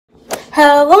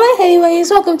Hello my anyways,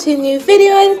 welcome to a new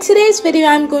video. In today's video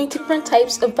I'm going to different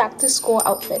types of back to school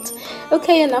outfits.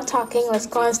 Okay, enough talking, let's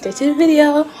go on straight to the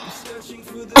video.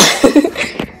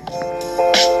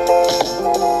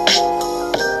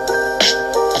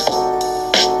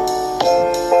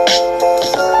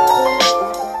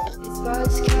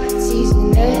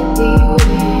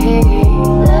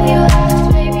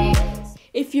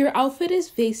 If your outfit is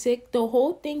basic, the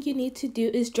whole thing you need to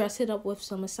do is dress it up with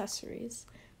some accessories.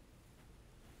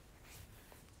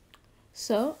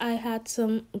 So I had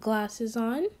some glasses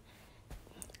on,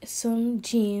 some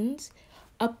jeans,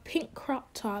 a pink crop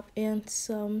top, and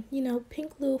some,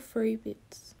 pink little furry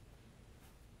boots.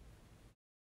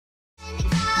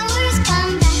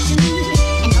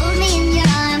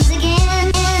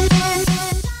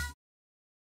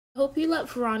 I hope you let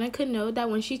Veronica know that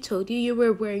when she told you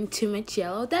were wearing too much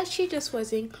yellow, that she just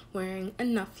wasn't wearing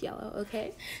enough yellow,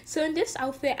 okay? So in this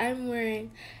outfit, I'm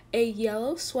wearing a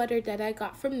yellow sweater that I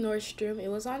got from Nordstrom. It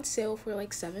was on sale for like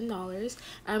 $7.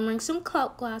 I'm wearing some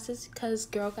clout glasses because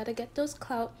girl gotta get those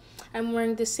clout. I'm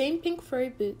wearing the same pink furry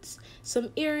boots,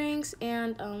 some earrings,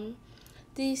 and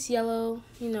these yellow,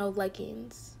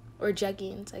 leggings or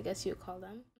jeggings, I guess you would call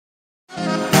them.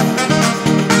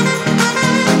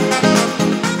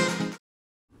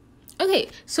 Okay,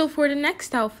 so for the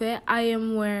next outfit, I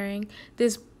am wearing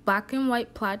this black and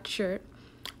white plaid shirt.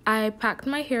 I packed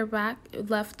my hair back,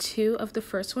 left two of the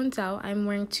first ones out. I'm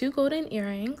wearing two golden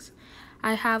earrings.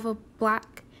 I have a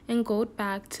black and gold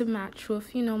bag to match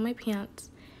with, my pants.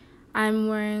 I'm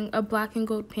wearing a black and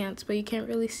gold pants, but you can't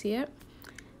really see it.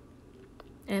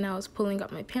 And I was pulling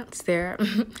up my pants there.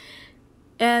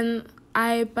 And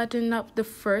I buttoned up the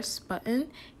first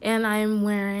button, and I'm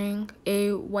wearing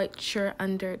a white shirt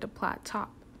under the plaid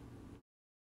top.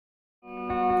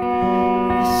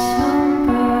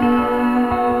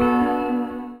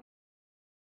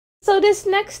 So this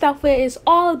next outfit is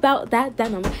all about that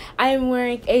denim. I'm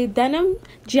wearing a denim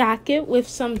jacket with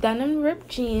some denim ripped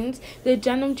jeans. The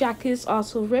denim jacket is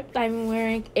also ripped. I'm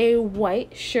wearing a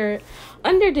white shirt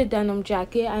under the denim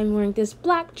jacket. I'm wearing this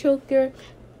black choker.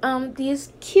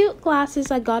 These cute glasses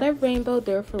I got at Rainbow.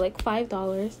 They're for like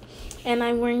 $5, and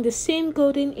I'm wearing the same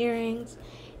golden earrings,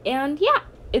 and yeah,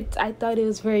 I thought it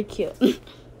was very cute.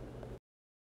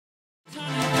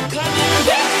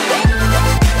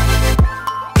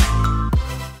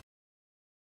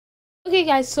 Okay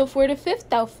guys, so for the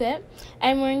fifth outfit,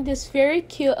 I'm wearing this very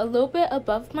cute, a little bit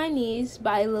above my knees,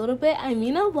 by a little bit I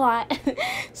mean a lot,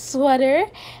 sweater.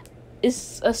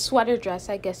 It's a sweater dress,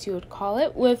 I guess you would call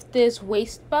it, with this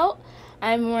waist belt.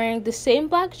 I'm wearing the same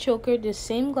black choker, the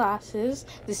same glasses,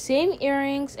 the same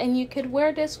earrings, and you could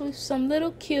wear this with some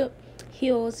little cute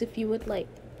heels if you would like.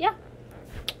 Yeah.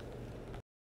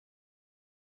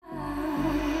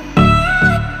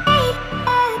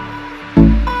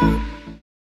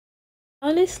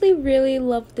 Honestly really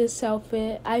love this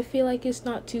outfit. I feel like it's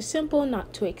not too simple,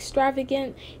 not too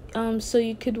extravagant, so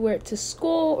you could wear it to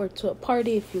school or to a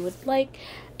party if you would like.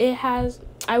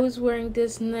 I was wearing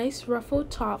this nice ruffled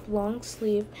top, long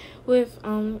sleeve, with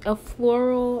a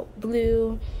floral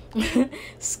blue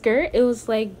skirt. It was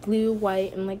like blue,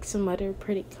 white, and like some other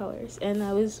pretty colors, and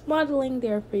I was modeling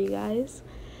there for you guys.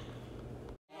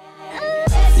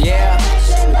 Yeah.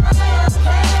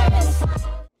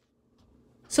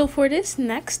 So for this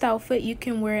next outfit, you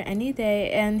can wear it any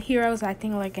day, and here I was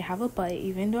acting like I have a butt,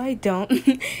 even though I don't.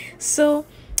 So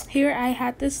here I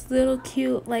had this little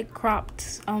cute like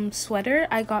cropped sweater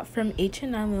I got from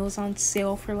H&M. It was on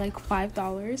sale for like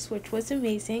 $5, which was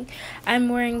amazing. I'm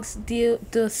wearing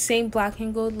the same black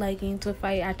and gold leggings, if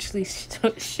I actually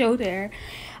show there.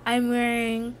 I'm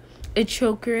wearing a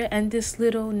choker and this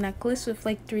little necklace with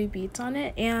like 3 beads on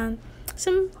it, and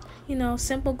some,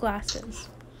 simple glasses.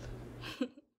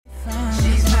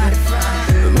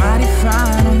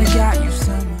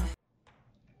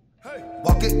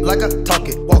 Walk it like I talk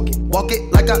it, walk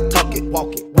it like I talk it,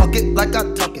 walk it like I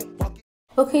talk it, walk it.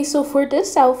 Okay, so for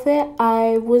this outfit,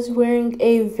 I was wearing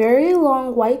a very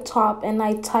long white top, and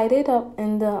I tied it up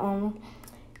in the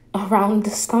around the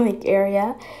stomach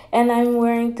area, and I'm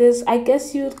wearing this, I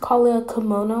guess you would call it a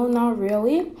kimono, not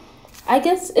really. I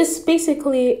guess it's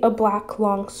basically a black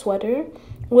long sweater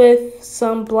with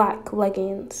some black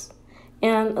leggings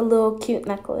and a little cute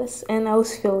necklace, and I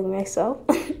was feeling myself.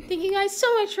 Thank you guys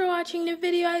so much for watching the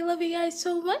video. I love you guys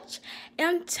so much,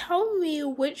 and tell me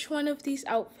which one of these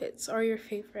outfits are your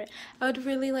favorite. I would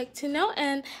really like to know,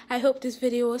 and I hope this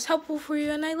video was helpful for you,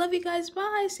 and I love you guys.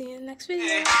 Bye. See you in the next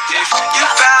video.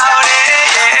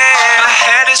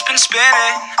 head has been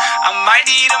spinning, I might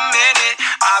need a minute.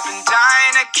 I've been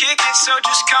dying to kick it, so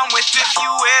just come with if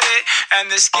you with it.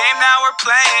 And this game that we're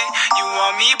playing, you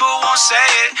want me but won't say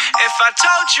it. If I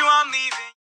told you I'm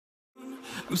leaving.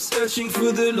 I'm searching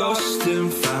for the lost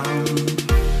and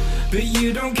found, but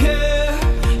you don't care,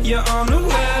 you're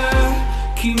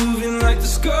unaware. Keep moving like the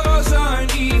scars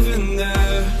aren't even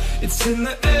there. It's in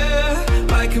the air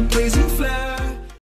like a blazing flare.